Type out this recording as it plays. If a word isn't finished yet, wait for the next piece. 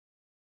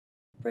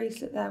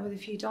bracelet there with a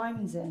few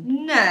diamonds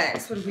in.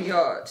 Next, what have we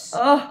got?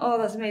 Oh,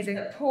 that's amazing.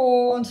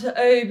 Pawn to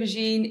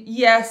aubergine.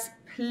 Yes,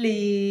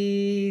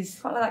 please.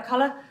 Quite like that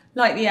colour.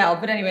 Like the L,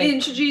 but anyway.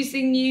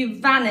 Introducing new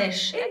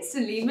Vanish.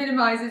 Instantly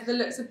minimises the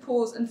looks of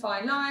pores and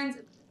fine lines.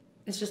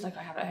 It's just like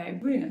I have at home.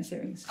 Really nice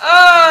earrings.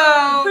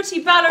 Oh,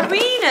 pretty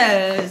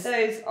ballerinas.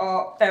 Those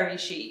are very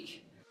chic.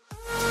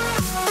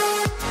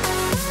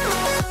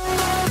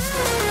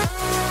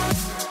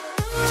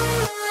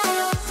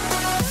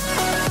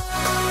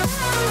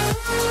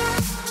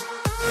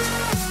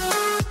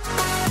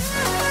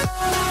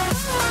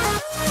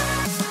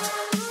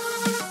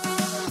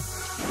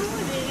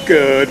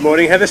 Good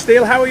morning, Heather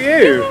Steele. How are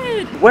you?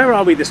 Good. Where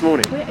are we this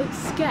morning? We're at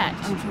Sketch.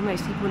 I'm sure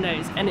most people know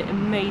it's an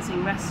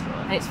amazing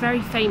restaurant, and it's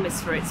very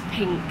famous for its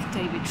pink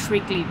David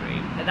Shrigley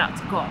room, but that's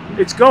gone.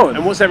 It's gone.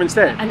 And what's there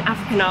instead? An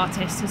African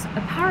artist has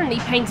apparently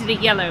painted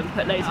it yellow and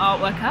put loads of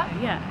artwork up.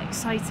 Yeah,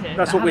 excited.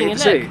 That's what we're here to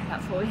see.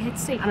 That's what we're here to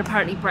see. And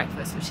apparently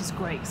breakfast, which is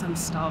great because I'm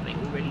starving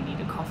and really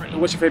need a coffee. And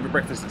what's your favourite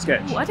breakfast at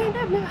Sketch? Oh, I don't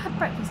know. I've never had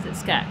breakfast at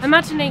Sketch. I'm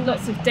imagining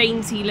lots of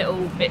dainty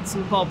little bits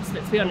and bobs,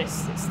 but to be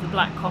honest, it's the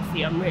black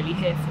coffee I'm really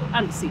here for,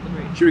 and to see the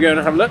room. Should we go and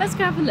have a look? Let's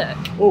go have a look.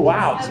 Oh,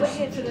 wow. We're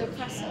here for the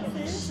press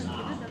office.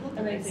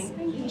 Amazing.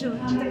 Thank you.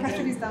 The press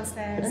room is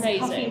downstairs. Amazing.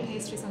 Coffee and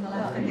pastries on the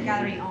left and the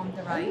gallery on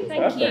the right.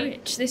 Thank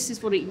you. This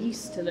is what it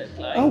used to look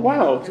like. Oh,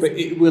 wow. But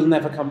it will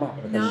never come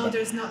back. No,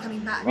 there's not coming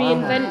back.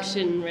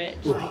 Reinvention, Rich.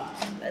 Right,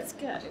 let's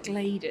go.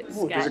 Glade at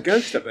Oh, there's a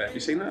ghost up there. Have you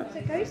seen that?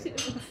 There's a ghost. It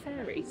looks like a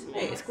fairy to me.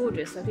 It's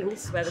gorgeous. I think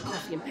this is where the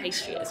coffee and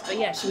pastry is. But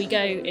yeah, shall we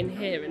go in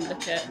here and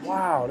look at...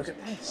 Wow, look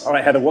at this. All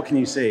right, Heather, what can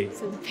you see?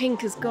 So the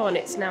pink has gone.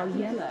 It's now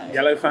yellow.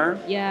 Yellow fan?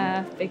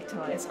 Yeah, big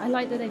time. I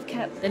like that they've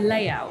kept the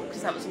layout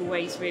because that was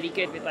always really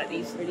good with like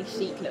these really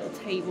chic little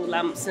table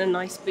lamps and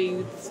nice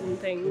booths and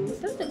things.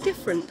 It does look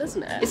different,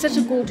 doesn't it? It's such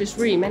a gorgeous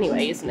room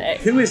anyway, isn't it?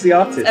 Who is the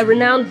artist? A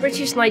renowned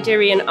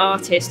British-Nigerian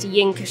artist,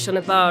 Yinka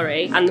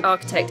Shonibari, and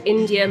architect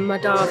India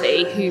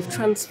Madhavi, who've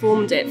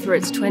transformed it for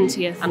its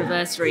 20th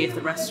anniversary of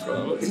the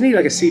restaurant. Isn't he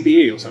like a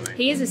CBE or something?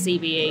 He is a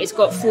CBE. It's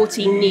got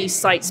 14 new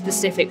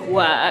site-specific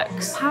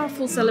works.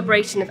 Powerful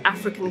celebration of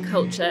African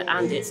culture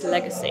and its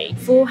legacy.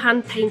 4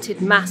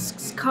 hand-painted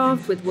masks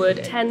carved with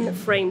wood, 10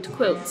 framed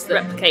quilts that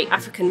replicate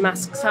African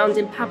masks found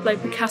in Pablo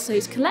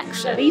Picasso's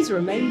collection. These are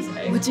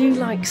amazing. Would you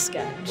like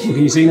Sketch? What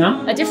can you see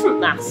now? A different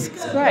mask.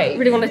 It's great. I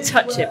really want to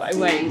touch it, but I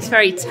won't. It's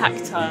very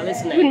tactile,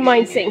 isn't it? You wouldn't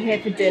mind sitting here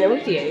for dinner,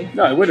 would you?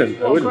 No, I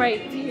wouldn't. I wouldn't.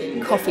 Great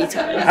view. Coffee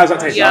time. How's that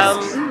taste? Yum.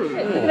 Look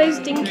at those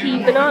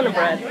dinky banana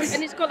breads.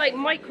 And it's got like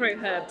micro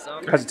herbs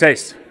on. How's it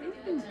taste?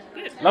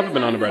 Love a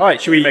banana bread. All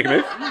right, should we make a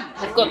move?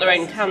 They've got their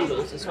own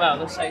candles as well,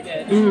 they're so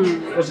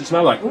good. What does it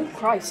smell like? Oh,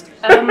 Christ.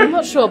 I'm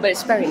not sure, but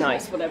it's very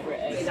nice, whatever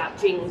it is. That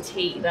Jing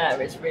tea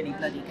there is really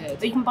bloody good.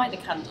 But you can buy the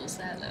candles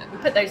there, look. We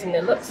put those in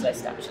the looks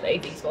list, actually,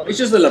 these ones. It's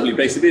just a lovely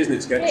place to be, isn't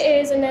it, Sketch?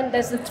 It is, and then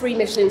there's the 3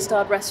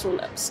 Michelin-starred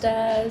restaurant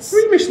upstairs.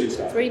 3 Michelin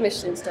stars? 3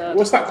 Michelin-starred.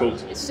 What's that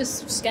called? It's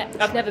just Sketch.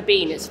 I've never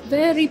been. It's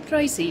very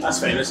pricey. That's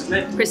famous, isn't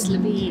it? Chris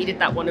Levy, he did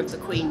that one of the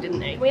Queen,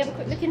 didn't he? Can we have a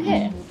quick look in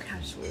here? More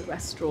casual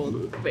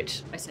restaurant,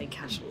 which I say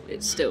casual,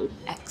 it's still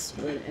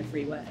excellent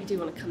everywhere. If you do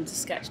want to come to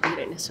Sketch, but you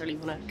don't necessarily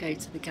want to go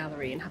to the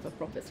gallery and have a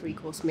proper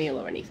 3-course meal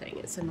or anything.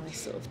 It's a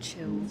nice sort of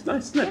chilled. It's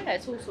nice, isn't it? Yeah,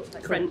 it's all sorts of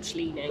like French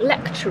leaning.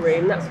 Lecture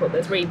room, that's what the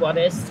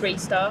 3-1 is,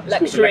 3-star.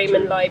 Lecture room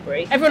and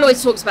library. Everyone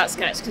always talks about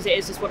Sketch because it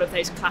is just one of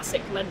those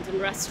classic London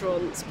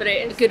restaurants, but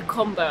it is a good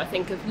combo, I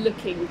think, of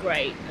looking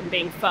great and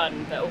being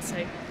fun, but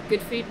also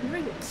good food and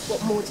drinks.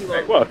 What more do you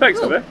want? Well, thanks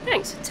for that.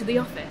 Thanks. To the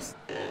office.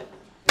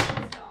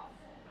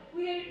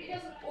 It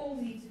doesn't all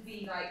need to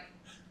be like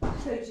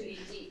totally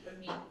deep and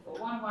meaningful.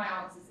 One of my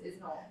answers is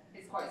not.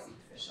 It's quite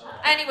superficial.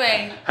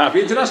 Anyway.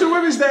 Happy International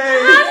Women's Day!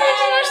 Happy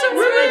International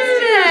Women's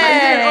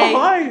Day! Oh,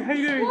 hi. How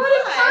you doing?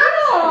 What a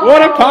panel!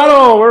 What a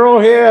panel! We're all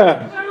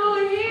here. We're all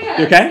here.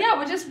 You okay? Yeah,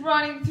 we're just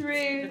running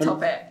through the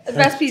topic. The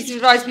best piece of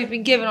advice we've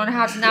been given on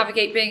how to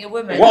navigate being a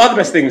woman. What are the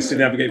best things to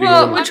navigate being a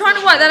Well, woman? we're trying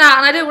to work that out,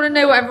 and I don't want to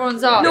know what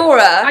everyone's are.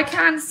 Laura, I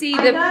can see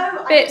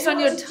the bits on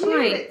your tights.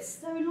 It's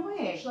so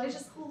annoying. Shall I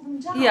just hold them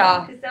down?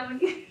 Yeah. Because then when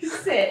you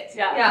sit,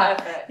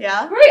 perfect.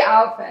 Yeah. Great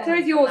outfit. So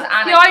is yours,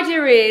 Anna. The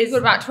idea is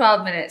we've got about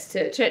 12 minutes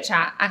to chit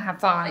chat and have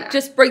fun.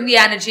 Just bring the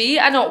energy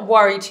and not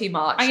worry too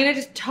much. I'm going to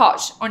just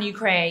touch on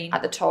Ukraine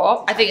at the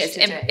top. I think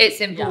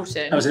it's important.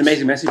 That was an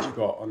amazing message you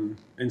got on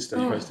Insta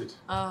posted.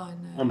 Oh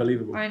no.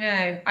 Unbelievable. I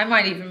know. I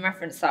might even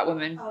reference that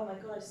woman. Oh my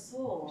god, I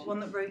saw one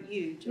that wrote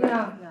you.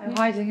 Yeah, I'm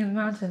hiding in the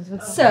mountains.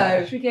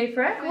 So, should we go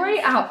for it? Great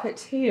outfit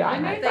too,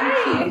 Anna.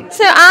 Thank you.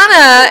 So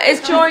Anna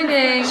is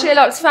joining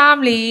UltraLuxe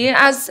family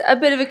as a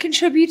bit of a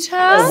contributor.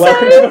 Oh,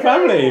 welcome to the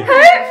family.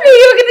 Hopefully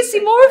you're going to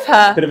see more of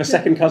her. Bit of a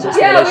second cousin.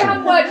 Yeah, we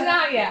haven't worked it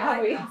out yet,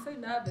 have we? I'm so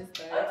nervous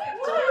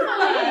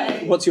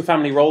though. What's your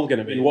family role going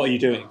to be? What are you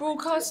doing?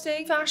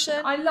 Broadcasting,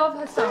 fashion. I love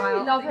her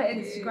style. I love her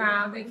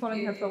Instagram. I've been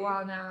following her for a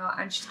while now,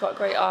 and she's got a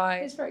great eye.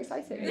 It's very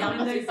exciting.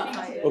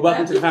 Well,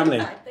 welcome to the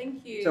family.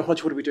 Thank you. So,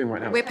 Hodge, what are we doing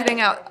right now? We're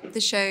putting out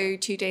the show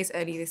 2 days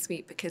early this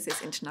week because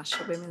it's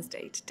International Women's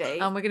Day today.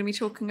 And we're going to be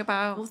talking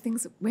about all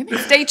things women.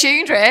 Stay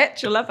tuned,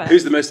 Rich. You'll love it.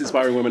 Who's the most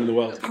inspiring woman in the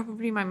world?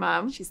 Probably my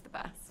mum. She's the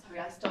best. Sorry,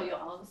 I stole your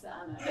answer,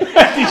 Anna.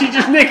 Did she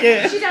just nick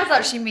it? She does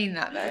actually mean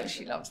that though.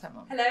 She loves her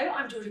mum. Hello,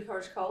 I'm Georgie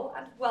Cole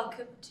and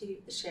welcome to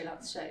the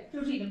UltraLuxe show.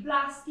 Georgina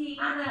Blasky,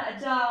 Anna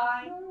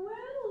Adai.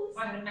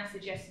 I had a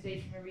message yesterday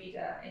from a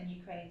reader in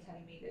Ukraine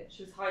telling me that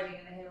she was hiding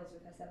in the hills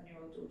with her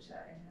 7-year-old daughter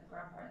in her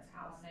grandparents'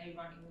 house, no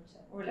running water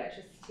or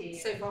electricity.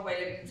 So far away,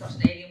 living in such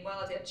an alien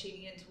world, yet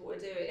tuning into what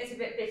we're doing. It's a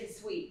bit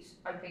bittersweet,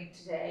 I think,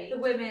 today. The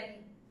women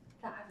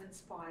that have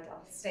inspired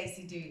us.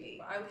 Stacey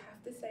Dooley. I would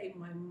have to say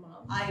my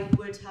mum. I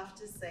would have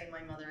to say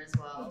my mother as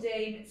well.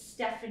 Dame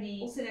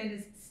Stephanie, also known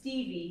as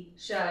Stevie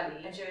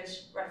Shirley, a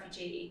Jewish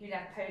refugee who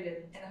left Poland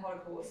in the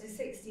Holocaust. In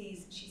the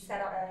 60s, she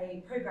set up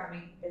a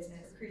programming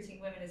business,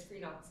 recruiting women as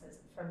freelancers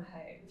from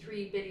home.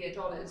 $3 billion.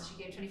 She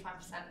gave 25%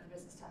 of the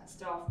business to her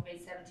staff and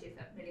made 70 of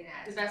them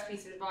millionaires. The best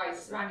piece of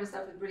advice, surround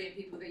yourself with brilliant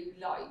people that you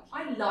like.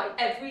 I like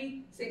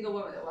every single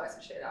woman that works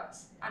for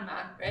UltraLuxe. And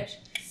man, Rich.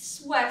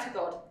 Swear to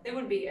God, they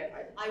wouldn't be here if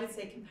I didn't. I would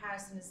say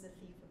comparison is the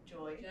thief of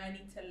joy.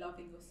 Journey to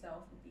loving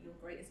yourself and be your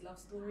greatest love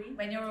story.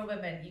 When you're a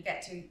woman, you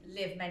get to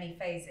live many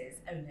phases.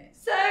 Own it.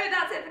 So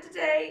that's it for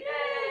today.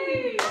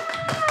 Yay!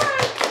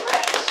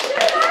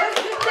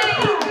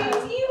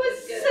 You were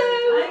so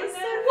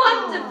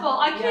wonderful.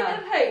 I couldn't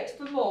have hoped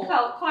for more.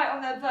 Felt quite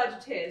on the verge of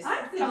tears.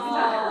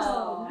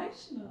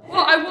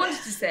 What I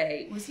wanted to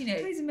say was, you know,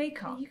 days of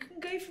makeup, you can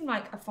go from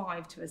like a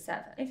 5 to a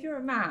 7. If you're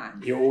a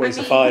man, You're always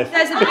a 5.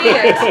 There's a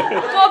beard.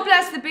 God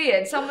bless the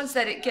beard. Someone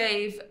said it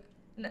gave.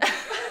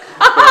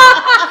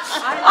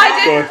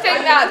 I didn't think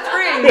that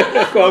through.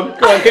 Go on,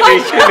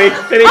 finish.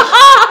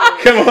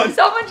 Come on.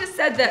 Someone just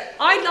said that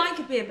I like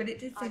a beard, but it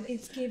did say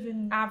it's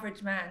given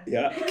average man.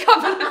 Yeah. A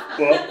couple of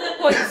What?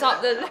 points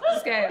up the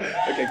scale.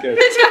 Okay, good.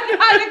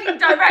 I'm looking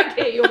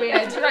directly at your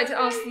beard. Would you like to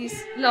ask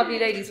these lovely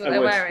ladies what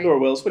they're wearing? Laura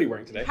Wills, what are you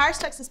wearing today? Paris,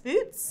 Texas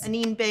boots,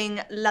 Anine Bing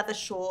leather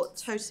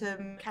shorts,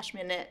 Totem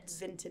cashmere knit,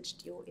 vintage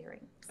Dior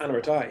earrings. Anna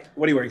Adai,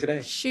 what are you wearing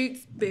today?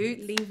 Shoots,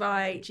 boots,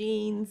 Levi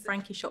jeans,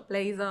 Frankie shop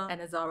blazer,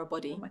 and a Zara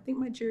body. I think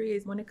my jewelry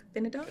is Monica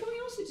Benedal. Can we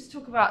also just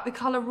talk about the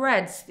colour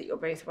reds that you're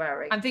both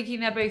wearing? I'm thinking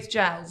they're both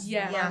gels.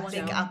 Yeah,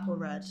 big apple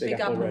red. Big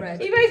apple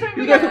red. You both wearing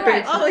big apple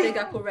red? Big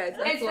apple red.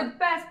 It's the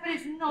best, but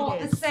it's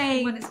not the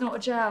same when it's not a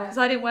gel. Because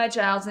I didn't wear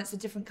gels and it's a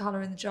different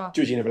colour in the jar.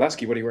 Georgina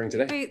Blasky, what are you wearing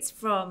today? Boots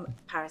from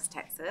Paris,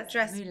 Texas.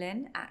 Dress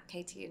Moulin at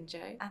Katie and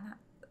Joe.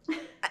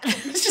 And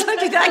should I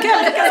do that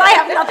again? Because I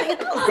have nothing. You've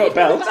got a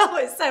belt. Oh,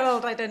 it's so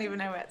old, I don't even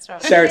know where it's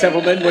from. Sarah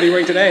Templeman, what are you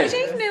wearing today? I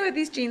don't even know where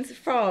these jeans are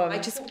from. I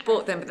just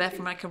bought them, but they're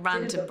from like a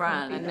random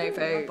brand. A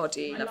Novo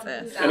body, love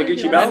this. And a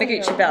Gucci belt? And a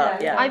Gucci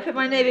belt, yeah. I put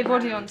my navy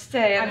body on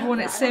today. I've worn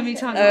it so many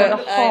times I've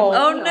got a hole.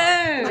 Oh no!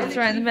 I'm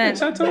throwing them in.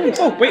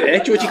 Oh, wait there,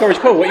 Georgie Paul,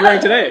 what are you wearing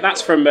today?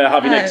 That's from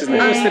Harvey Nichols, isn't it?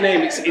 What's the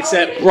name? It's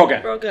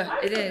Brogger.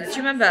 Brogger, it is. Do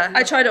you remember?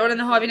 I tried it on in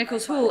the Harvey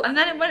Nichols haul and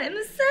then it went in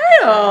the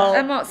sale.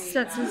 And Marks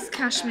Spencer's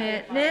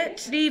cashmere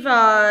knit,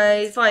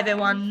 Levi's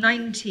 501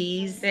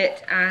 90s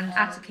fit and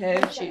Attico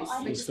shoes.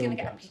 We're just going to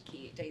get a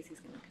picky. Daisy's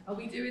going to come. Are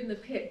we doing the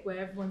pick where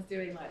everyone's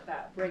doing like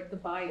that, break the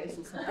bias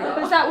or something?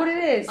 Oh, is that what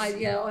it is?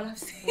 Yeah, well, I've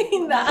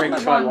seen that. Drink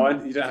fine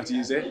wine, you don't have to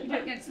use it. You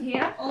don't get to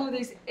hear? Oh,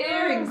 those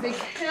earrings, they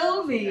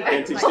kill me.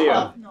 Vintage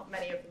steel. Not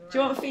many of them. Do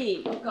you want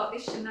feet? Oh god,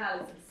 this Chanel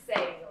is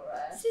insane,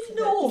 Laura. This is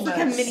enormous. Like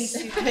a mini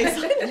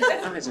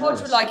suitcase.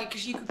 Hodge would like it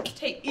because you could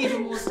take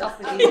even more stuff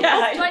with you. Do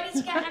I need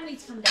to get Emily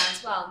to come down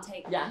as well and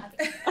take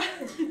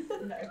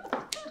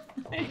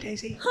Hey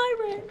Daisy.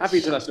 Hi, Rich. Happy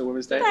International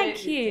Women's Day.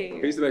 Thank you.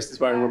 Who's the most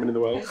inspiring woman in the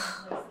world?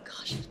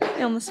 Gosh, put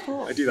me on the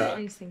spot. I do that.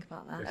 I need to think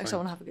about that. Okay, Actually, I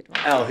want to have a good one.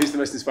 Elle, who's the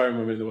most inspiring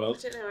woman in the world?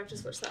 I don't know, I've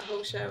just watched that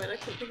whole show and I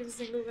couldn't think of a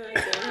single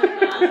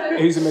version.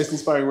 Who's the most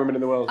inspiring woman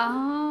in the world?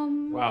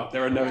 Wow,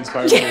 there are no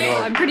inspiring women in the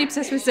world. I'm pretty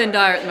obsessed with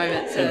Zendaya at the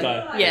moment. So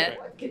Zendaya. yeah.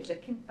 Good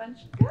looking bunch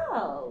of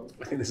girls.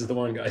 I think this is the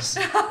one, guys.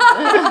 Bye,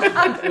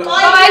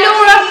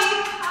 Laura.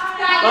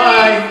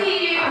 Bye.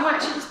 See you. I might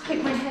actually just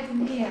pick my head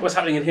in here. What's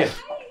happening in here?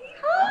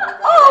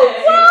 Oh,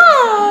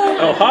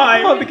 wow! Oh,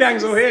 hi. Oh, the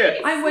gang's all here.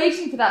 I'm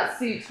waiting for that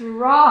suit to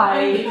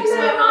arrive.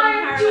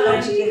 Hi,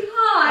 Georgie.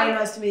 Hi. Very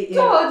nice to meet you.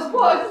 God,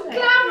 what a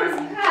glamorous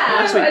hair.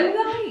 Nice one. A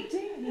light,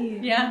 don't you?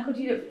 Yeah. God,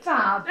 you look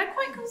fab. They're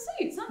quite cool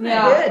suits, aren't they?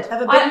 Yeah. Good.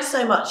 Have been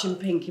so much in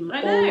pink in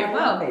I know,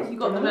 well, you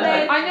got them I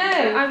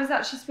know. I was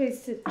actually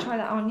supposed to try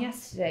that on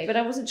yesterday, but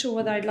I wasn't sure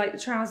whether I'd like the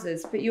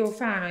trousers. But you're a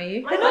fan, are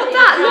you? They're not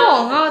that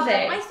long, are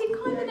they? I think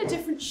I'm in a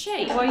different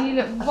shape. Well, you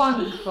look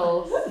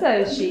wonderful.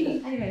 So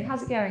chic. Anyway,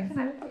 how's it going? Can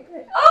I have a quick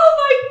look? Oh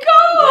my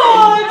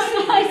God!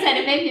 I said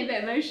it made me a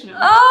bit emotional.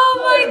 Oh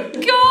my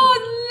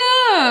God!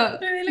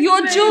 Look,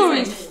 your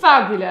jewelry's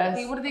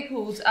fabulous. What are they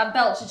called?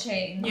 Belcher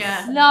chains.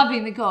 Yeah.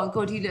 Loving the God.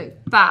 God, you look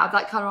fab.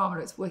 That colour armour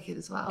looks wicked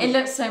as well. It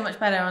looks so much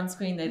better on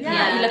screen though.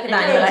 Yeah. You look at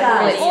that and you're like,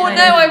 oh, it's Oh kind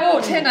no, of- I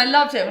walked in. I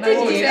loved it when I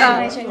walked in.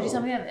 Can I show you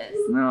some of the others?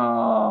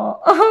 No.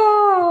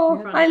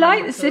 Oh, I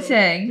like the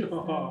sitting.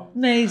 Oh.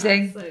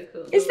 Amazing. So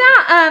cool. Is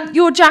that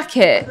your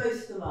jacket?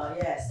 Most of them are,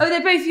 yes. Oh,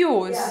 they're both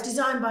yours? Yeah,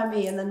 designed by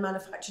me and then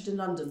manufactured in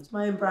London. It's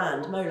my own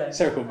brand, Molo.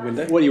 Sarah called the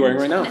window. What are you wearing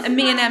right now? A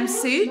M&M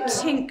suit,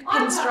 pink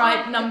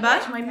pinstripe number,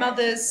 my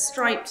mother's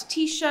striped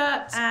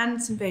t-shirt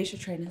and some beige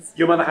trainers.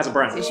 Your mother has a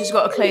brand? She's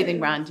got a clothing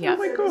brand, yeah. Oh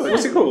my god,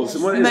 what's it called?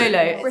 What is it?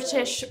 Molo,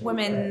 British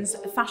women's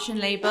fashion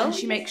label.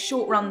 She makes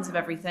short runs of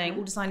everything,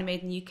 all designed and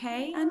made in the UK,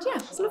 and yeah,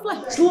 it's lovely.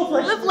 It's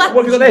lovely. What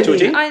have you got there,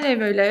 Georgie? I know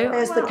Molo.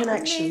 There's the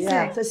connection,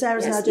 yeah. So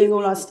Sarah's now doing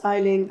all our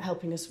styling,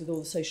 helping us with all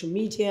the social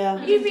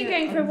media. You've been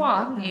going for a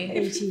while, haven't you?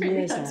 18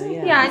 years now,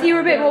 yeah. Yeah, and you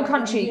were a bit more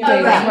country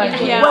going,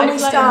 weren't you? When we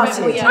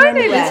started. I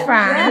know this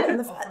brand. And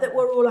the fact that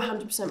we're all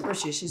 100%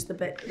 British is the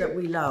bit that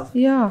we love.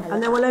 Yeah.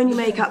 And then we'll only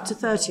make up to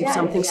 30 of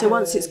something, so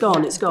once it's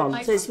gone, it's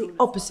gone. So it's the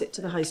opposite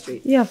to the high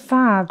street. Yeah,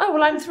 fab. Oh,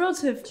 well, I'm thrilled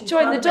to have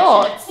joined the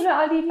dots. Look,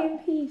 I'll leave you in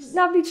peace.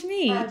 Lovely to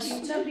meet.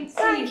 Lovely to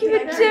Thank you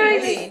for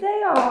doing this.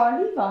 They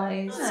are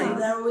Levi's. So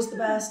they're always the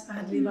best. I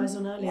had Levi's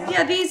on earlier.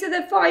 Yeah, these are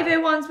the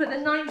 501s, but the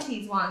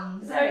 90s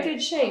ones. They're in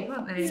good shape,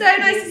 aren't they? So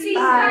nice to see you.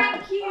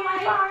 Thank you.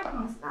 Bye.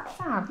 Oh, that's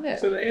fab. Look.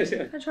 So that is,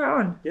 yeah. Can I try it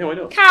on? Yeah, why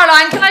not?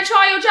 Caroline, can I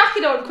try your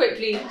jacket on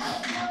quickly?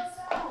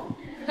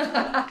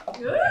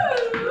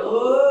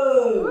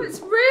 Oh, it's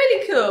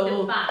really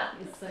cool.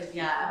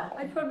 Yeah.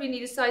 I probably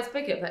need a size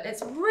bigger, but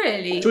it's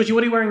really... Georgie,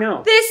 what are you wearing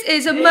now? This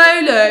is a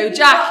Molo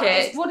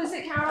jacket. What is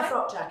it, A Caroline?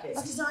 frock jacket.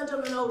 It's designed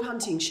on an old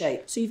hunting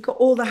shape. So you've got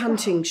all the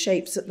hunting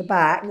shapes at the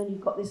back, and then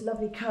you've got this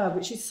lovely curve,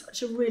 which is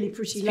such a really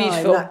pretty line,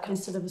 beautiful. that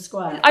instead of a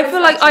square. I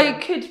feel like I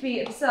could be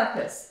at the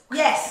circus.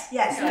 Yes.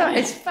 That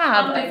is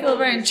fab. I feel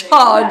very in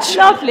charge.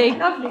 Lovely.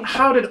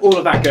 How did all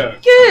of that go?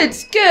 Good.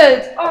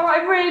 Oh,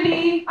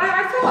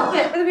 I felt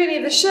that at the beginning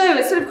of the show,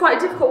 it's sort of quite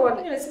a difficult one.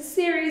 You know, it's a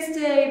serious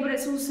day, but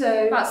it's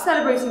also about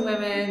celebrating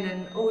women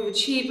and all we've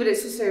achieved, but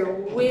it's also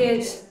a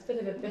weird, bit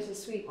of a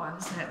bittersweet one,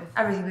 isn't it? With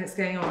everything that's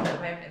going on at the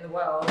moment in the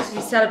world. To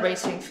be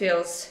celebrating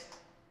feels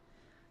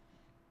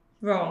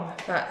wrong.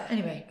 But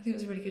anyway, I think it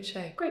was a really good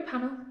show. Great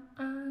panel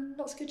and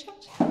lots of good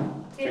chat.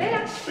 See you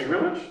later. Thank you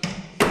very much.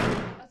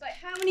 Like,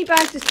 how many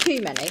bags is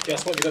too many?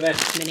 Guess what you got there?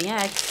 Mini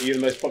eggs. Are you the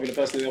most popular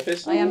person in the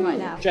office? I am right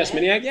now. Jess,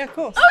 mini egg? Yeah, of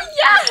course. Oh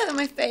yeah, they're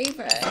my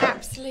favourite.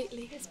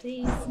 Absolutely. Yes,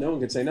 please. No one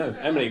can say no.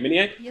 Emily, mini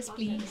egg? Yes,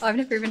 please. I've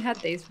never even had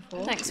these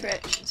before. Thanks,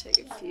 Rich.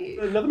 Take a few.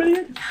 Another mini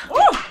egg?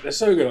 Oh, they're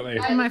so good,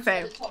 aren't they? My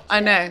favourite.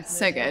 I know,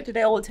 so good. Do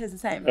they all taste the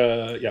same?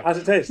 Yeah. How's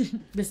it taste?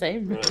 The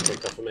same.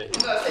 Take that for me.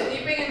 Did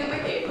you bring in the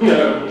wiki?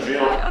 No.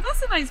 Oh,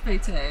 that's a nice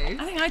photo.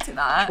 I think I took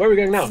that. Where are we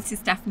going now? To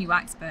Stephanie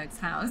Waxberg's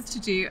house to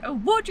do a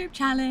wardrobe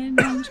challenge,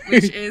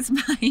 which is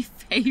my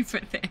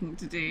favourite thing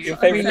to do. Your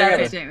favourite We love thing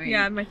it, ever? don't we?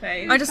 Yeah, my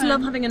favourite. I just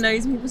love having a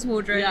nose in people's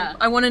wardrobe. Yeah.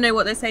 I want to know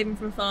what they're saving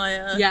from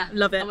fire. Yeah.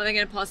 Love it. And what they're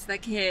going to pass to their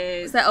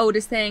kids. It's their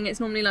oldest thing. It's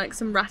normally like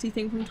some ratty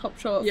thing from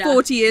Topshop Yeah.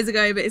 40 years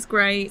ago, but it's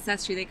great.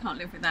 That's true, they can't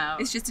live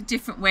without. It's just a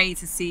different way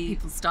to see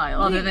people's style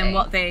rather than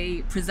what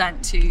they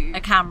present to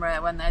a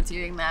camera when they're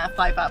doing their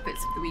 5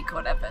 outfits of the week or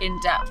whatever.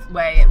 In-depth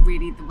way,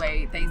 really the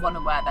way they want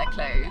to wear their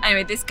clothes.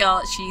 Anyway, this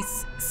girl,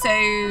 she's so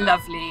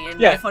lovely,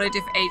 and I follow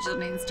different ages on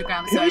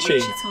Instagram. Who is she?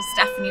 She's called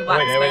Stephanie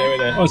Waxberg. Wait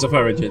there. Oh, it's a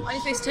photo, Richard. Are you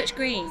supposed to touch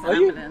green? Are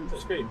you?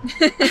 Touch green.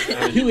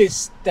 Who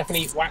is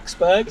Stephanie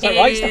Waxberg? Is that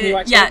right, Stephanie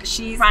Waxberg? Yeah,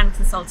 she's a brand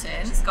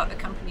consultant. She's got a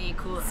company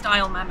called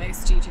Style Memo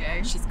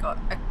Studio. She's got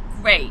a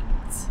great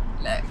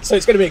look. So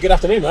it's going to be a good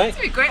afternoon, right? It's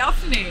going to be a great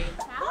afternoon.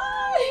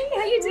 Hi,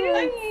 how you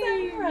doing?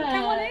 Sarah.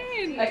 Come on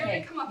in.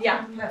 Okay.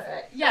 Yeah,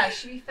 perfect. Yeah,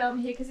 should we film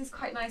here? Because it's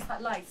quite nice,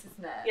 that light,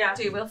 isn't it? Yeah.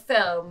 We'll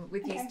film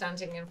with you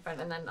standing in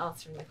front and then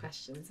answering the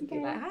questions and be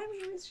like, hi, my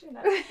name is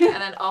Sheila.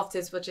 And then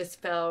afterwards we'll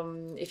just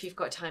film, if you've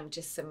got time,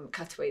 just some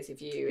cutaways of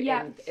you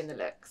in the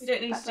looks. We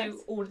don't need to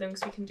do all of them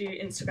because we can do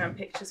Instagram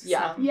pictures for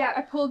Yeah. some. Yeah,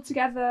 I pulled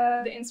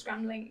together the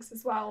Instagram links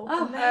as well,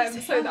 so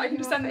that I can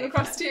just send them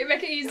across to you and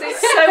make it easy. So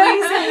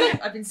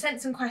easy. I've been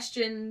sent some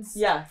questions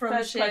from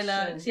first Sheila.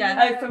 question.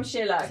 Yeah. Oh, from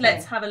Sheila. Okay.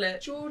 Let's have a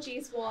look.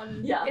 Georgie's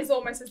one Yeah. is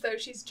almost as though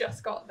she's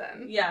just got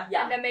them. Yeah.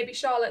 Yeah. And then maybe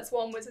Charlotte's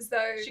one was as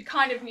though she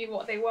kind of knew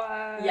what they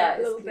were Yeah,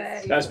 a little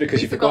bit. That's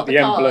because you forgot forgot the the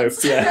envelope.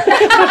 cards.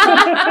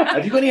 Yeah.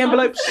 Have you got any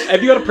envelopes?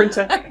 Have you got a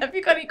printer? Have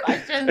you got any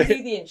questions?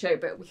 Do the intro,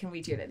 but we can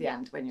redo it at the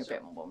end when you're a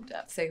bit more warmed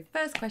up. So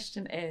first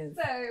question is...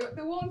 So,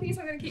 the one piece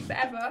I'm going to keep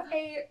forever,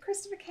 a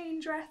Christopher Kane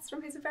dress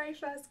from his very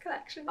first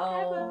collection ever.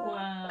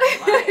 wow.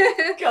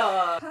 My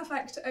God.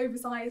 Perfect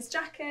oversized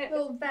jacket,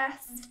 little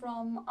vest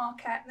from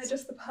Arquette. They're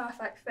just the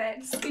perfect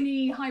fit.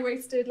 Skinny,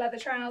 high-waisted leather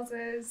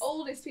trousers.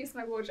 Oldest piece of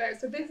my wardrobe,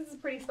 so this is a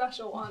pretty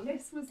special one.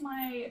 This was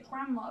my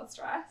grandma's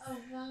dress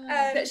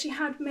that she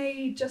had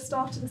made just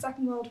after the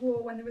Second World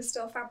War when there was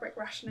still fabric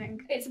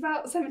rationing. It's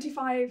about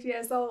 75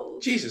 years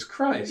old. Jesus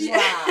Christ. Wow.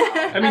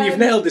 I mean, you've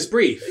nailed this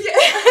brief.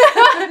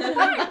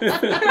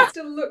 It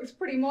still looked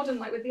pretty modern,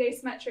 like with the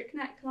asymmetric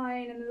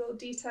neckline and the little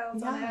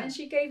details on it. And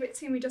she gave it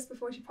to me just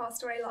before she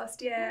passed away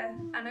last year,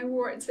 and I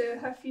wore it to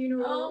her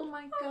funeral. Oh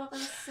my God,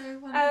 that's so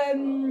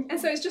wonderful. And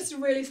so it's just a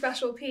really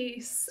special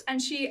piece,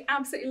 and she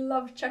absolutely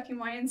loved checking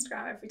my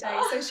Instagram every day,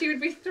 so she would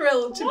be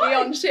thrilled to be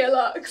on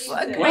UltraLuxe.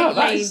 What a great Wow,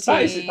 that lady.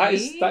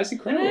 is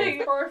incredible.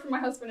 I borrowed from my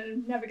husband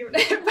and never given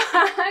it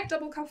back.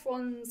 Double cuff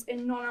ones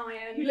in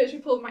non-iron. You literally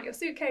pull them out your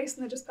suitcase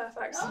and they're just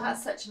perfect. Oh,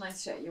 that's such a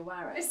nice shirt you're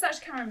wearing. It's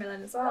such Karen Millen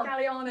design as well.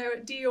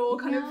 Galliano, Dior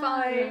kind of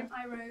vibe.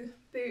 Iro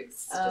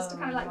boots, just to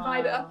kind of like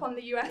vibe it up on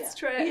the US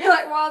trip,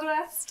 like Wild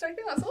West. So I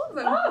think that's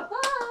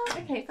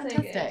awesome. Okay,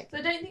 fantastic. So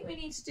I don't think we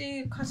need to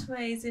do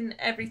cutaways in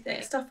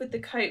everything. Stuff with the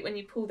coat, when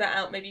you pull that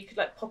out, maybe you could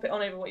like pop it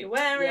on over what you're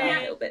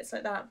wearing, little bits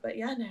like that. But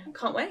yeah, no,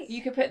 can't wait.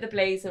 You could put the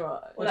blazer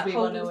on. Or like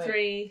Holden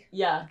 3.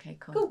 Yeah. Okay,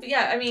 cool. Cool, but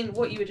yeah, I mean,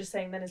 what you were just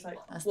saying then is like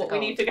That's what the we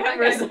goal. need for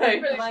camera. So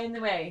Am I in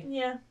the way?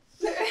 Yeah.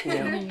 Yeah,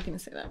 you're going to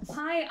say that.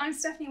 Hi, I'm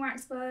Stephanie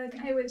Waxberg.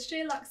 I'm here with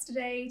UltraLuxe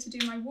today to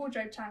do my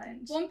wardrobe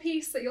challenge. One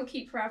piece that you'll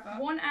keep forever.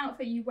 One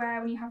outfit you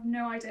wear when you have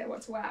no idea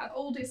what to wear.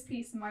 Oldest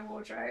piece in my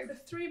wardrobe. The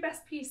 3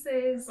 best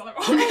pieces.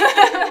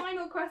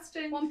 Final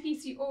question. One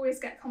piece you always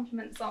get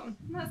compliments on.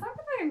 And that's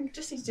everything.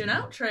 Just need to do an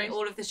outro.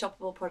 All of the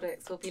shoppable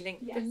products will be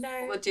linked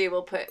below.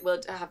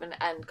 We'll have an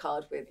end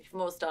card with for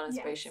more style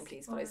inspiration.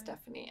 Please follow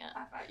Stephanie.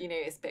 You know,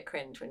 it's a bit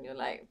cringe when you're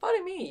like,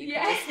 follow me. You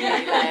can just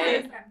be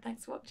like,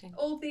 thanks for watching.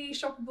 All the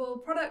shoppable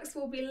products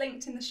will be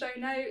linked in the show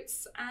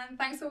notes, and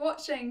thanks for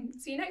watching.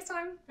 See you next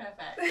time.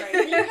 Perfect.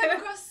 Great. You came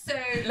across so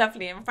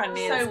lovely and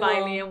friendly and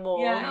smiley and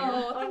warm. Yeah.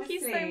 Oh, thank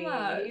you so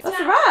much. That's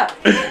a wrap.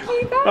 Thank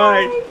you.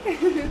 Bye.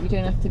 You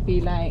don't have to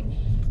be like,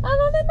 and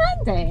on a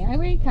Monday I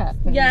wake up.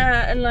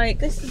 Yeah, and like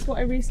this is what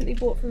I recently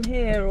bought from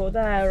here or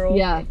there, or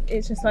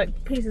it's just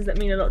like pieces that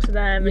mean a lot to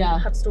them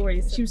and have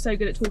stories. She was so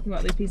good at talking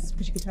about those pieces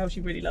because you could tell she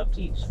really loved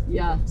each.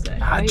 Yeah. So.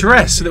 A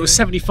dress that was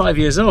 75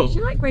 years old. She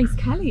like Grace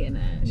Kelly in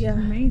it. She's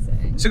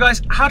amazing. So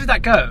guys, how did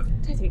that go?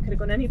 I don't think it could have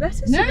gone any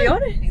better, to be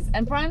honest.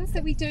 And brands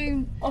that we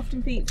don't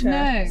often feature.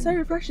 No. So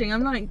refreshing.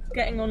 I'm like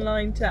getting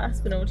online to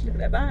Aspinall to look at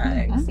their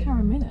bags. And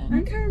Karen Millen.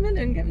 And Karen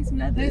Millen, get me some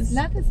leathers. Those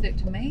leathers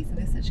looked amazing.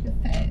 They're such a good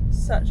fit.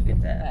 Such a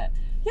good fit.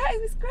 Yeah,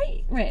 it was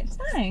great, Rich.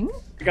 Thanks.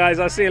 Guys,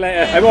 I'll see you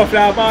later. I'm off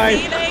now. Bye.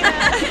 See you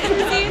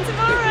later. See you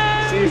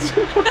tomorrow. See you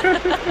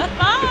tomorrow.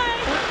 Bye.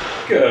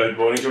 Good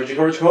morning, Georgie.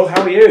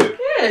 How are you?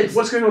 Good.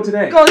 What's going on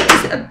today? God,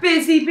 it's a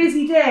busy,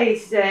 busy day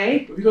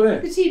today. What have you got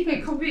there? Petite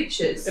Pink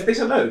kombuchas. Have they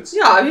sent loads?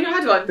 Yeah, have you not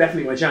had one?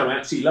 Definitely my jam. I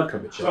absolutely love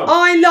kombucha.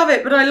 I love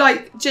it, but I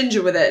like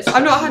ginger with it.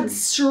 I've not had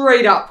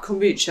straight up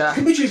kombucha.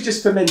 Kombucha is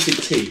just fermented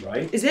tea,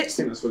 right? Is it? I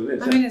think that's what it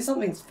is. I mean, it's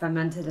something's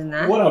fermented in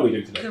there. What are we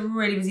doing today? It's a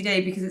really busy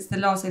day because it's the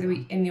last day of the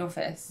week in the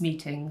office.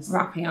 Meetings,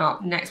 wrapping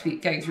up next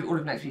week, going through all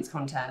of next week's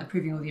content,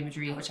 approving all the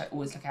imagery, which I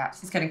always look at.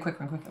 It's getting quicker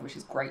and quicker, which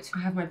is great. I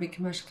have my big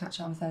commercial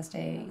catch-up on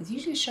Thursday. There's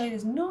usually a show,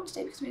 there's not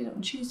today because we did it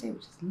on Tuesday,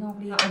 which is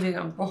lovely. I'm doing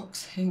an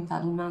unboxing, that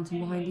little mountain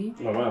behind you.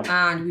 Oh wow.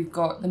 And we've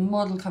got the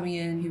model coming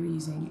in who we're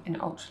using in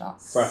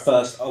UltraLuxe. For our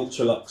first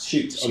UltraLuxe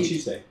shoot on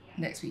Tuesday.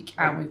 Next week.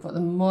 And we've got the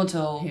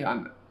model who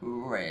I'm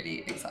really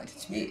excited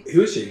to meet.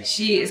 Who is she?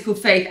 She is called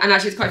Faith, and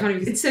actually it's quite funny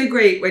because it's so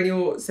great when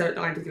you're so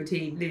aligned with your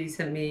team. Lily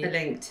sent me a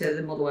link to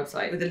the model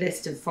website with a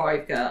list of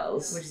 5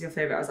 girls. Which is your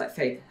favourite? I was like,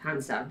 Faith,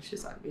 hands down. She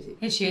was like, really?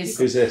 Here she is.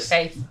 Who's this?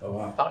 Faith. Oh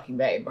wow. Fucking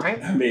babe,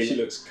 right? I mean, she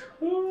looks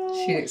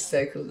cool. She looks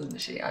so cool, doesn't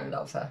she? I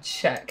love her.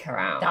 Check her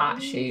out.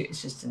 That shoot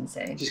is just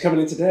insane. She's coming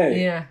in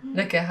today. Yeah,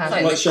 look at her.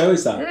 Like, what show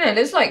is that? I don't know, it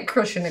looks like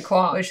Crush in the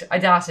Quart, which I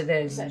doubt it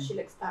is. But she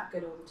looks that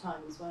good all the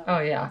time as well. Oh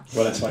yeah.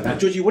 Well, let's find out.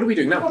 Georgie, what are we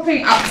doing now?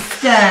 Popping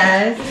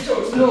upstairs to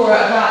talk to Laura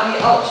about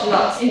the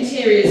UltraLuxe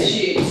interiors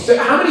shoots. So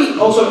how many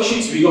UltraLuxe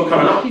shoots have you got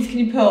coming up? Please, can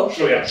you pull?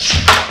 Oh yeah.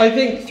 I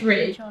think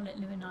 3. Charlotte,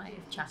 Lou and I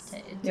have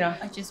chatted. Yeah.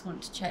 I just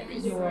want to check that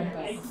you're on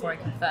board before I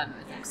confirm it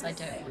with them because I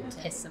don't want to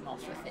piss them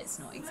off if it's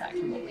not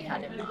exactly what we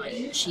had in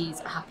mind. She's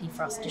happy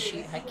for us to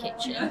shoot her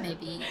kitchen,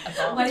 maybe a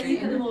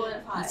bathroom.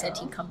 He said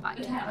he'd come back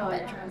to her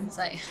bedroom.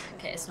 So,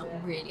 okay, it's not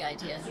really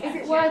ideal. Is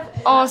it worth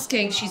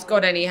asking if she's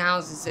got any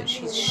houses that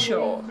she's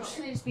shot?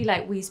 Should just be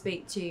like, we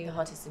speak to the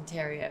hottest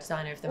interior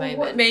designer of the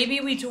moment. Maybe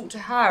we talk to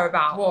her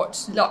about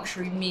what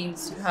luxury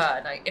means to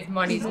her. Like, if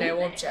money's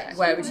no object,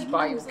 where would you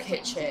buy your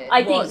kitchen?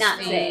 I think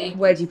that's it.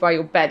 Where do you buy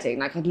your bedding?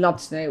 Like, I'd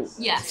love to know.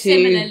 Yeah,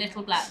 similar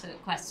little black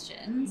book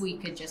questions. We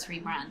could just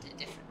rebrand it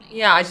differently.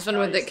 Yeah, I just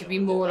wonder whether it could be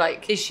more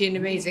like, is she an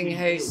amazing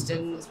host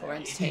and it's more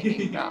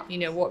entertaining, but you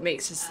know, what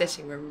makes a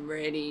sitting room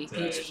really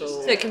beautiful?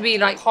 So it can be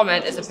like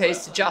comment as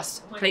opposed to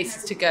just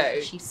places to go.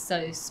 She's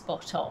so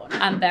spot on.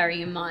 And bearing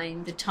in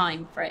mind the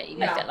time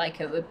frame, I feel like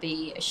it would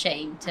be a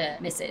shame to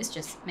miss it. It's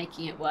just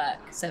making it work.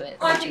 So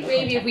it's I think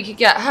maybe if we could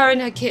get her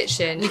in her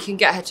kitchen, we can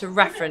get her to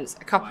reference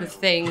a couple of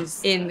things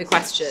in the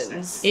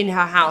questions in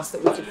her house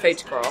that we could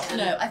photograph.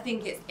 No, I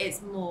think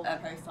it's more a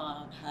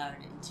profile on her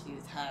and an interview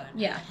with her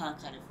and her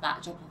kind of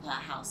backdrop of her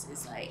house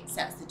is like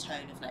sets the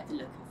tone of like the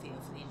look and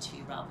feel for the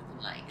interview rather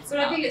than like it's. But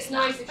I think it's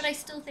nice. But I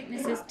still think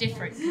this is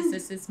different because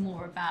this is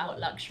more about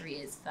luxury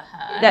is for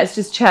her. Let's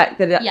just check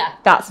that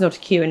that's not a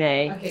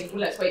Q&A. Okay, well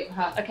let's wait for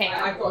her. Okay.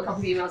 I've got a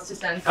couple of emails to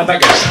send. How'd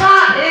that go?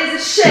 That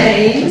is a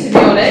shame, to be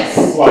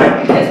honest.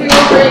 Why? Because we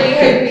were really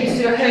hoping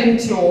to do a home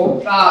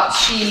tour, but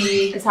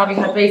she is having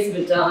her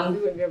basement done. We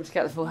wouldn't be able to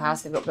get the full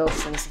house, they've got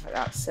builders and stuff like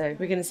that. So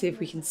we're going to see if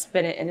we can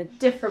spin it in a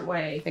different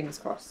way. Fingers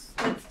crossed.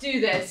 Let's do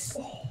this.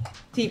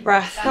 Deep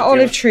breath. That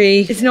olive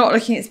tree is not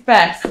looking its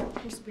best.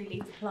 Just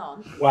really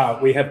plant.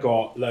 Wow, we have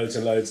got loads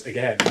and loads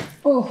again.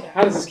 Oh.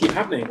 How does this keep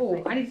happening?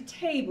 Oh, I need a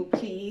table,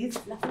 please.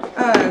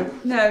 Oh,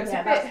 no, it's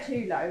a bit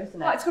too low,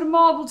 isn't it? Oh, it's got a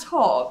marble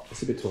top.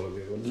 It's a bit taller than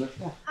the other one, isn't it?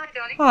 Yeah. Hi,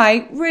 darling.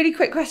 Hi, really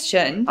quick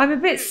question. I'm a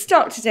bit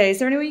stuck today. Is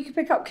there any way you could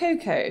pick up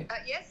Coco?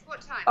 Yes,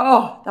 what time?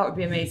 Oh, that would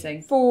be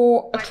amazing.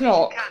 4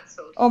 o'clock.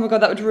 Oh my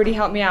god, that would really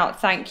help me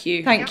out. Thank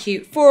you. Thank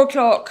you. 4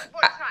 o'clock.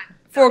 What time?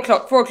 4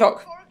 o'clock. 4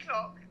 o'clock. 4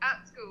 o'clock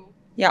at school.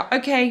 Yeah,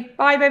 okay.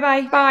 Bye, bye,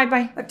 bye. Bye,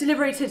 bye. I've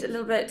deliberated a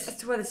little bit as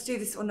to whether to do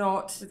this or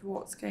not with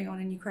what's going on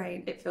in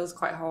Ukraine. It feels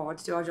quite hard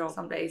to do our job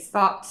some days,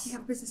 but we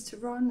have a business to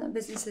run and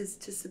businesses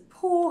to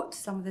support.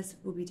 Some of this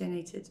will be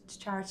donated to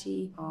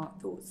charity. Our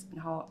thoughts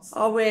and hearts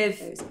are with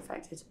those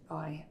affected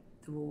by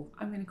the war.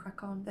 I'm going to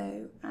crack on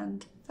though,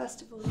 and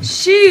first of all,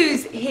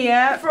 shoes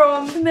here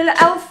from Camilla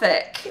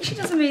Elphick. She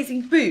does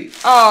amazing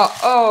boots.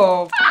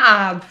 Oh,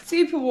 fab.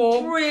 Super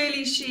warm,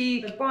 really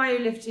chic. The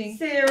bio-lifting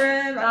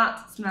serum,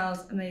 that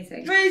smells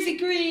amazing. Rosie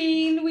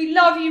Green, we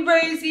love you,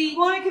 Rosie.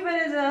 Monica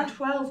Beneda,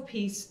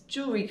 12-piece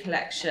jewellery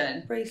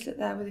collection. Bracelet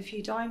there with a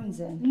few diamonds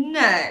in.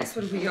 Next,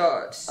 what have we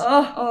got?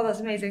 Oh,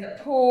 that's amazing.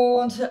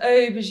 Pawn to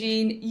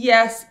aubergine,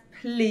 yes,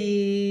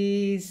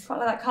 please. Quite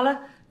like that colour.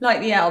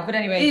 Like the L, but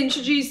anyway.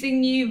 Introducing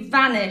new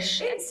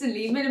Vanish.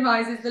 Instantly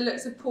minimises the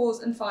looks of pores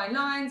and fine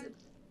lines.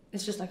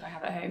 It's just like I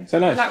have at home. So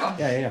nice. That one.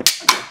 Yeah.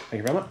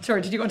 Thank you very much.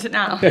 Sorry, did you want it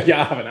now?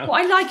 Yeah, I have it now.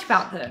 What I like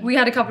about them, we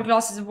had a couple of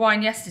glasses of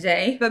wine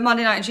yesterday, but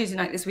Monday night and Tuesday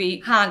night this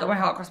week, hand on my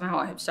heart, cross my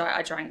heart, I hope to die,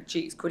 I drank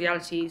Duke's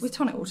Cordialities with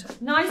tonic water.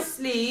 Nice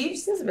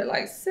sleeves. Feels a bit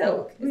like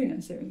silk. Really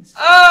nice earrings.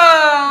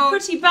 Oh,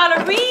 pretty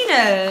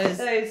ballerinas.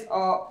 Those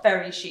are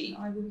very chic.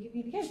 I will give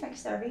you the go. Thank you,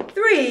 Sarah.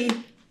 3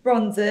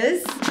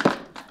 bronzers.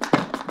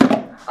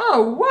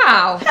 Oh,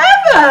 wow.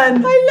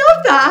 Heaven! I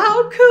love that.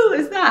 How cool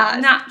is that?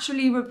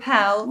 Naturally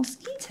repel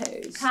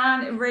mosquitoes.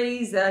 Tan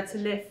eraser to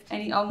lift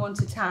any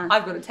unwanted tan.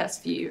 I've got a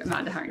test for you,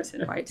 Amanda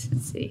Harrington. Right,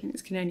 let's see.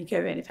 This can only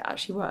go in if it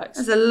actually works.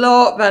 That's a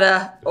lot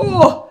better.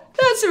 Oh,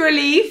 that's a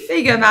relief. There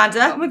you go,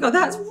 Amanda. Oh my God,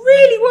 that's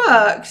really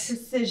worked.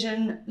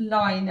 Precision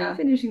liner.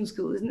 Finishing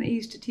school, isn't it? They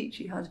used to teach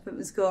you how to put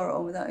mascara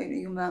on without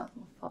opening your mouth.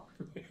 Oh, fuck.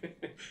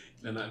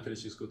 And that in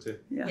finishing school too.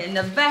 Yeah. In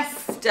the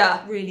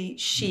Vesta, really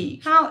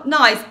chic. How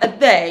nice are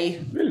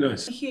they? Really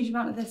nice. A huge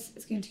amount of this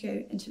is going to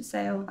go into a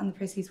sale and the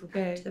proceeds will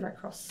go to the Red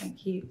Cross.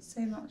 Thank you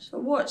so much for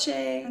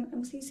watching and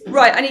we'll see you soon.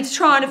 Right, I need to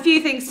try on a few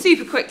things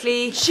super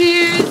quickly.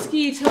 Shoes,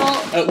 ski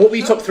top. What were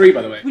your top 3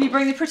 by the way? Will you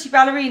bring the pretty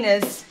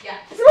ballerinas? Yeah.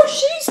 There's a lot of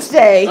shoes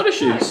today. A lot of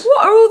shoes.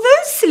 What are all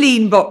those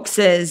Celine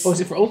boxes? Oh, is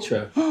it for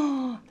Ultra?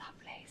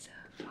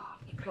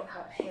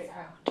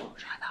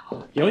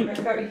 Yoink.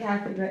 Very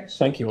carefully, Rich.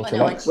 Thank you,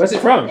 UltraLuxe. Where's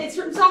it from? It's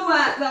from somewhere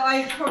that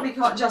I probably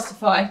can't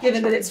justify,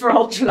 given that it's for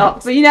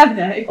UltraLuxe, but you never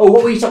know. Oh,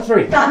 what were your top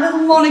 3? That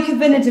little Monica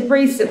Beneda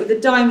bracelet with the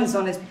diamonds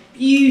on is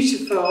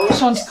beautiful.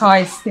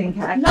 Chantecaille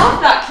skincare.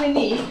 Love that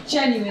Clinique,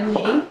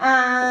 genuinely.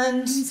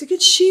 And it's a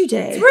good shoe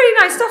day. It's really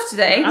nice stuff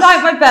today.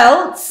 Like my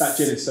belts. That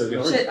gin is so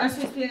good. Shit, I'm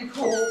supposed to be in a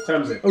call.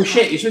 Terms it. Oh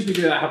shit, you're supposed to be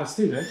doing that half past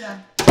 2 then? Yeah.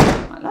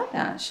 I like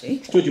that actually.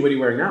 Georgie, what are you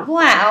wearing now?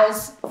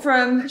 Blouse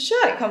from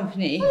Shirt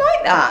Company. I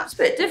like that. It's a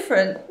bit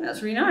different.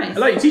 That's really nice. I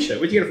like your t-shirt.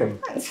 Where'd you get it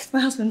from? It's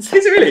my husband's.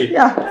 Is it really?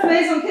 Yeah.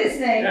 Maison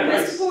Kitsune, Yeah, Mr.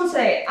 nice.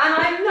 Forte, and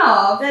I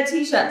love their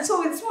t-shirt. I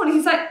saw it this morning.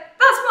 He's like,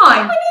 that's mine.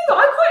 I knew that.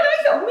 I quite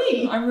like it on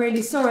me. I'm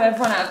really sorry I've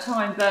run out of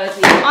time,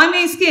 Birdie. I'm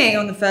going skiing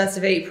on the 1st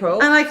of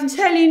April, and I can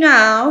tell you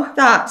now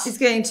that is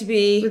going to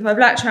be with my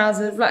black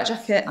trousers, black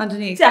jacket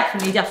underneath.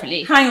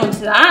 Definitely. Hang on to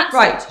that.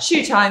 Right,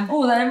 shoe time.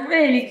 Oh, they're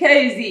really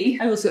cozy.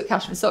 I also got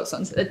cashmere socks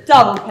on, so they're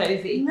double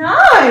cozy.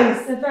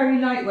 Nice. They're very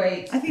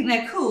lightweight. I think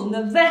they're cool.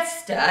 The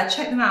Vesta,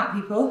 check them out,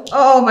 people.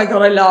 Oh my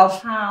God, I love.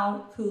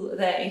 How cool are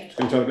they?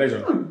 Can you turn the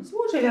blazer on? It's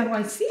wardrobe down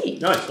my seat.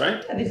 Nice,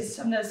 right? Yeah,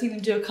 I've never seen them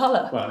do a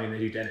colour. Well, I mean, they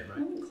do denim, I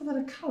right? wouldn't call that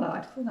a colour,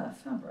 I'd call that a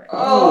fabric.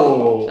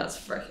 Oh. That's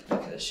freaking,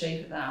 look at the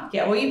shape of that.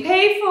 Get what you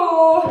pay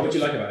for. What do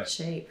you like about it?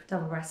 Shape,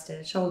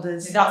 double-breasted,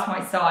 shoulders. That's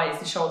my size.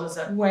 The shoulders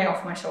are way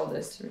off my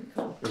shoulders. It's really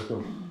cool. Very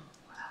cool.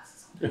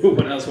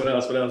 What else?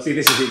 See,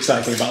 this is the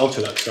exciting thing about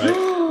UltraLuxe, right?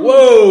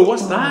 Whoa,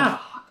 what's that?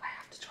 I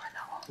have to try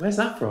that one. Where's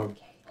that from?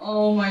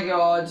 Oh my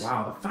God.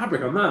 Wow, the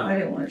fabric on that. I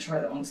don't want to try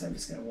that one because I'm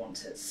just going to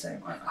want it so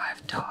much. I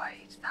have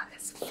died. That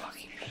is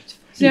fucking beautiful.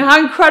 Do you know how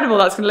incredible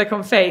that's going to look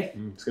on Faith?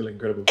 It's going to look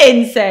incredible.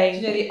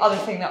 Insane. Do you know the other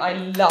thing that I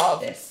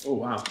love? This. Oh,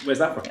 wow. Where's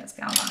that from? It's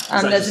Galma.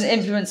 And there's an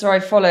influencer I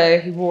follow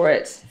who wore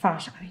it.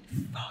 Fashion. I mean,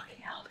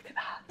 fucking hell, look at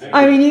that.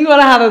 I mean, you got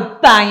to have a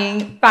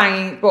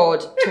banging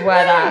bod to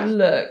wear that.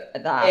 Look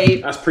at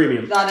that. That's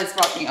premium. That is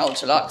fucking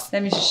UltraLuxe.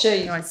 Let me just show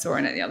you. I saw her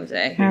in it the other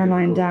day.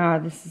 Caroline Dower.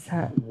 This is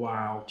her.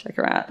 Wow. Check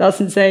her out.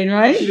 That's insane,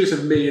 right? She looks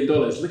 $1 million.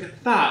 Look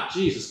at that.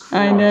 Jesus Christ.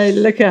 I know.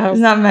 Look at her.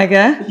 Isn't that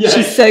mega? Yeah.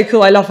 She's so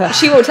cool. I love her.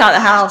 She walked out the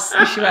house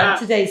and she went,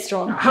 today's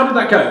strong. How did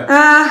that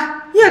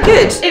go? Yeah,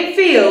 good. It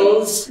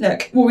feels,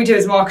 look, what we do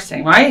is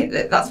marketing, right?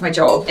 That's my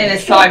job. In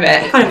this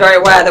climate, I'm very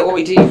aware that what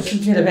we do can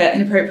feel a bit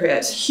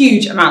inappropriate.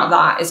 Huge amount of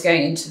that is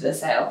going into the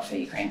sale for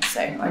Ukraine.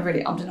 So I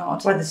really ummed and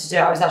ahed whether to do it.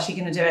 I was actually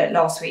going to do it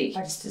last week.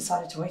 I just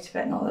decided to wait a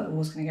bit, not that the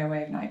war's going to go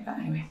away overnight, but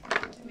anyway.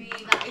 To me,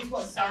 that is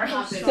what Sarah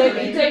has. Don't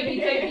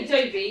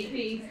be,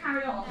 please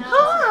carry on.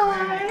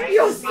 Hi,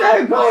 You're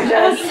so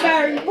gorgeous.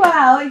 Very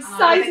well.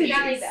 Excited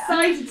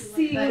to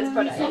see those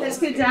products. Let's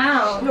go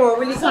down. Laura,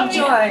 will you come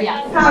join?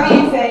 Yeah. How are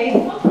you,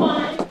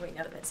 Faye?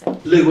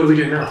 Lou, what are we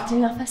doing now?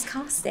 Doing our first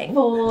casting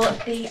for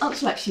the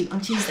UltraLuxe shoot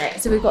on Tuesday.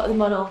 So we've got the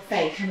model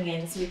Faye coming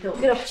in, so we thought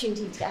good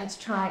opportunity to get her to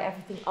try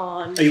everything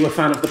on. Are you a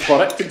fan of the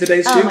product in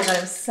today's shoot? Oh my god,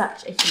 I'm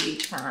such a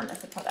huge fan of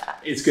the product.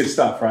 It's good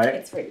stuff, right?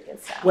 It's really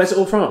good stuff. Where's it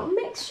all from?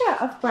 Mixture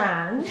of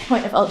brands. The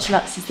point of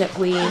UltraLuxe is that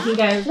we can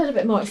go a little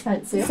bit more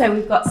expensive. So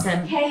we've got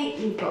some Kate,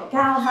 we've got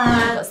Galvan,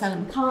 we've got Stella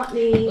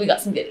McCartney, we've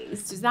got some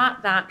goodies. So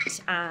that,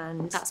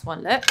 and that's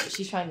one look.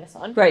 She's trying this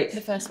on. Great.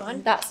 The first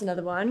one. That's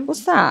another one.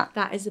 What's that?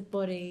 That is a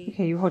body.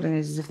 Okay, you're holding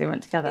those as if they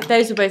went together.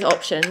 Those were both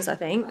options, I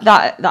think.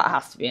 That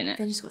has to be in it.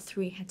 Then she's got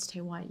 3 head to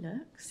toe white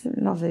looks. I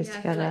love those Yeah,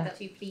 together. I feel like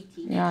they're too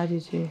pleaty. Yeah, I do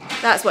too.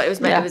 That's what it was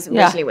meant. It was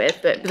originally with,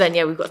 but then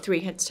yeah, we've got 3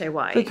 head to toe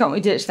white. But can't we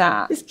ditch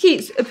that? This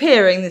keeps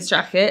appearing, this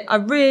jacket. I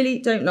really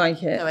don't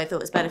like it. So I thought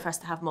it was better for us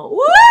to have more.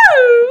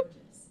 Woo!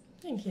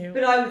 Thank you.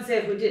 But I would say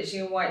if we're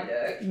ditching a white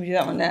look, we do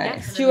that one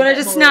next. Yeah, Do you want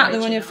to just snap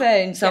them on your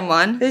phone,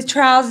 someone? Those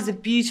trousers are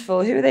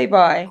beautiful. Who are they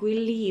by?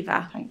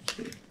 Guiliva. Thank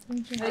you.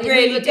 Thank I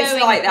really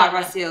dislike that,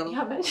 Russell. You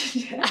haven't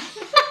mentioned it.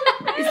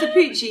 Is the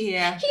Poochie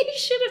here? You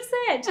should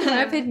have said.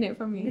 I've hidden it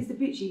from you. Is the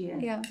Poochie here?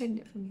 Yeah, I've hidden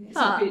it from you. It's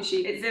not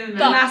Poochie. It's him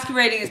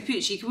masquerading as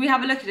Poochie. Can we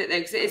have a look at it though?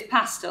 Because it is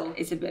pastel.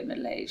 It's a bit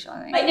middle-aged,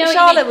 I think. I know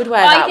Charlotte would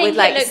wear that with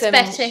like it looks some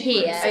better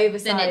here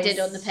oversized than it did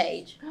on the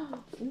page.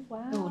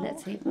 Wow. Oh,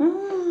 let's see.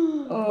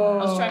 Oh,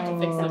 I was trying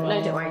to fix that.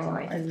 No, don't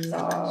worry.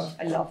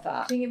 I love that.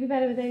 I think it'd be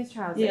better with those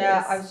trousers.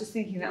 Yeah, I was just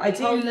thinking that. I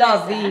do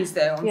love these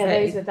though on Yeah,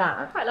 Faye. those with that.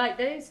 I quite like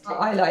those too.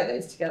 I like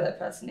those together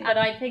personally. And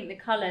I think the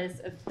colours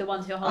of the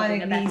ones you're I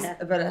holding think are these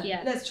better. are better.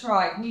 Yeah. Let's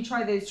try. Can you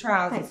try those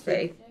trousers, Thanks, Faye?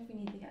 I don't know if we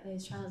need to get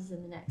those trousers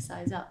in the next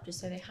size up just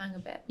so they hang a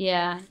bit.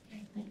 Yeah.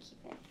 Thank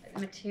you. The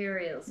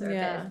materials are a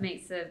Yeah. bit,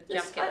 makes the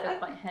jacket feel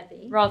quite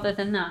heavy. Rather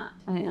than that,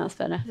 I think that's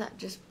better. Is that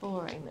just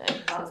boring though?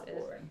 That's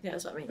boring. Yeah,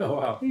 that's what I mean. Oh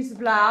wow. Here's the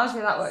blouse.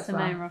 Yeah, that works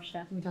Simone well.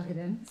 Rocha. Can we tuck it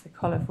in? It's a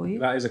collar for you.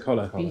 That is a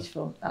collar.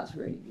 Beautiful. That's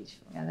really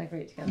beautiful. Yeah, they're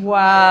great together.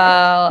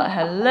 Well,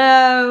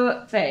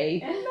 hello,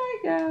 Faye.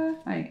 Hello,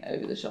 I think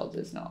over the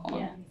shoulders, not on.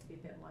 Yeah.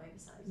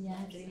 Yeah,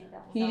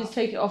 Can you just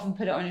take it off and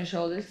put it on your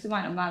shoulders? Because it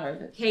might not matter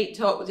if it's Kate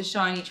top with a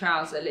shiny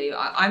trouser, Lou.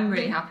 I'm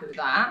really happy with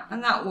that.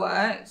 And that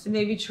works. So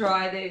maybe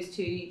try those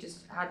two you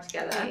just had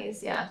together.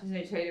 Please, yeah.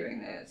 There's no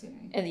tailoring there, that's the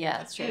only. Yeah,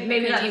 that's true.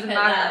 Maybe that Could you doesn't put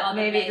that matter. on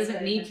the Maybe it blazer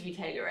doesn't need then? to be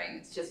tailoring.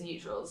 It's just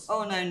neutrals.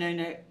 Oh,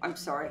 no. I'm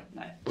sorry.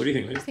 No. What do you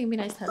think, Lou? I think it'd be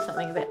nice to have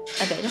something a bit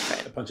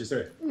different. That punches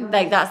through.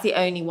 Like that's the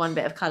only one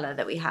bit of colour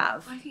that we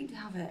have. I think to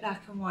have it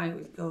black and white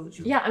with gold.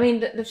 Yeah, I mean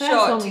the first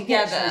Shot one we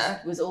together.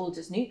 pitched was all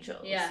just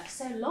neutrals. Yeah.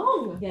 So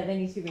long. Yeah, they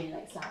need to be really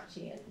like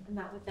slouchy and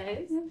that with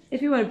those.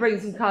 If you want to bring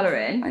some colour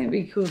in, I think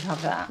it'd be cool to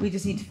have that. We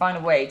just need to find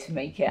a way to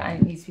make it,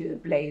 and it needs to be with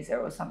a blazer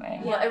or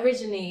something. Well,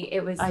 originally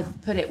it was I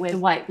put it with a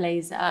white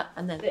blazer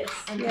and then this.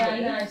 Yeah,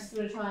 nice.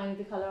 Want to try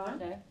the colour on?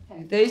 No.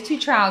 Okay. Those two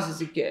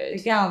trousers are good.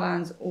 The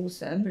Galvan's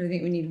awesome, but I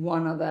think we need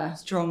one other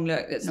strong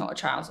look that's not a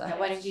trouser.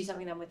 Why don't you do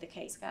something then with the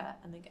Kate skirt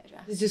and then get a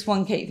dress? There's just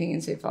one Kate thing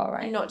in so far,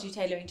 right? And not do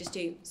tailoring, just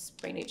do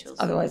spray neutrals.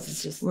 Otherwise,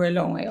 it's just we're a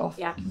long way off.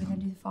 Yeah. Can we then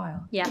do the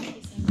file? Yeah. Thank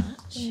you so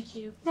much. Thank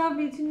you.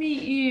 Lovely to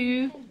meet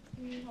you.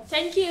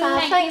 Thank you.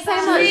 Thanks so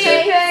much. See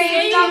you,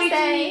 Faye. Lovely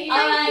to meet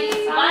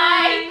you.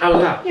 Bye. How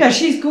was that? Yeah,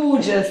 she's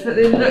gorgeous, but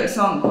the looks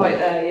aren't quite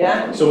there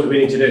yet. So what do we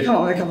need to do? Come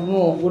on, a couple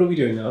more. What are we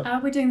doing now?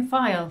 We're doing the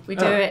file. We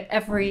do Oh. it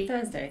every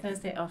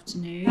Thursday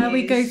afternoon.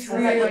 We go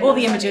through all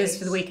the images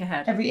for the week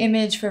ahead. Every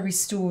image for every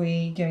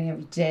story, going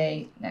every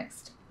day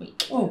next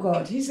week. Oh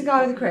God, who's the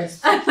guy with the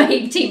crisp? My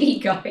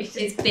TV guide.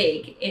 It's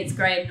big. It's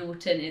Graham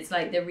Norton. It's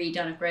like the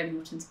redone of Graham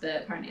Norton's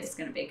book. Apparently it's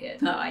going to be good.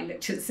 But I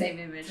looked at the same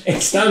image.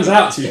 It stands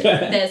out to you.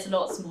 There's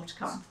lots more to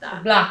come for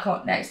that. Black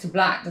on next to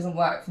black doesn't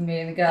work for me,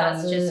 and the girl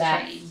That's on the just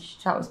left.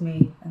 changed. That was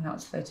me, and that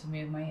was a photo of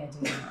me with my hair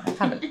doing that.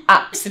 I have an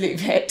absolute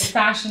fit.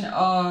 Fashion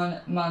on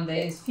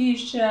Monday is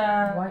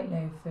fuchsia, white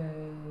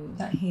loafers.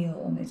 That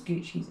heel on those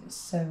Gucci's is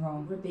so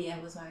wrong. Rabia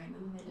was wearing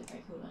them. They look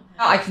very cool on her.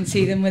 I can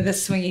see them with a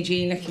swingy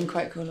jean looking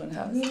quite cool on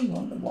her. I really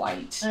want the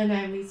white. I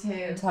know, me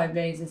too. Tie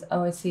blazers.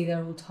 Oh, I see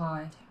they're all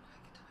tied.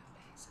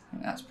 I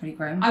think that's pretty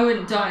grim. I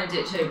wouldn't dye a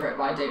ditch over it,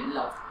 but I don't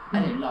love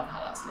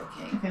how that's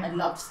looking. Okay. I'd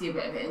love to see a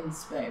bit of it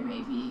inspo,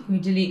 maybe. Can we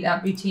delete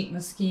that boutique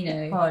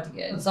Moschino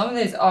cardigan? Some of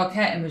those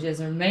Arquette images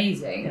are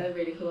amazing. Yeah, they're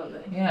really cool,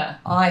 aren't they? Yeah.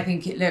 I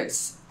think it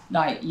looks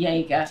like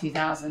Jaeger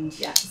 2000.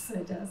 Yes,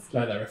 it does.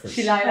 Like that reference.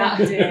 She like that?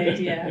 I did,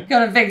 yeah.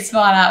 Got a big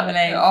smile out of her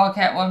name.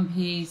 Arquette one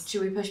piece.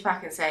 Should we push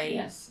back and say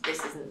Yes.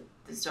 this isn't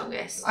the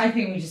strongest? I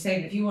think we just say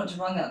that if you want to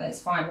run that,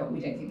 that's fine, but we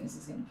don't think this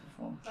is going to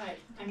perform. Right,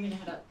 I'm going to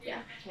head up. Yeah,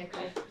 okay,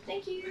 cool.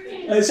 Thank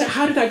you. So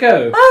how did that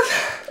go?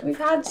 We've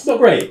had It's not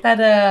great.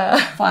 better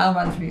file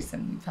run throughs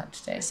than we've had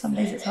today. Some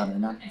days it's harder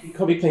than others. You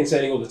can't be plain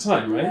sailing all the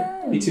time, right? No.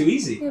 It'd be too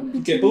easy. It would be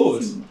You'd get too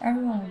bored. easy.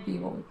 Everyone would be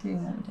what we're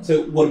doing. What we're doing.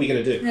 So what are we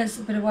going to do? There's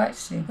a bit of work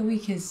to do. The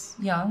week is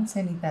young, it's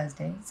only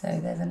Thursday, so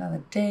there's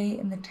another day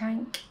in the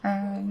tank,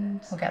 and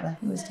we'll get there.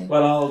 We always do.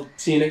 Well, I'll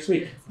see you next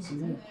week.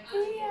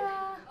 Yeah.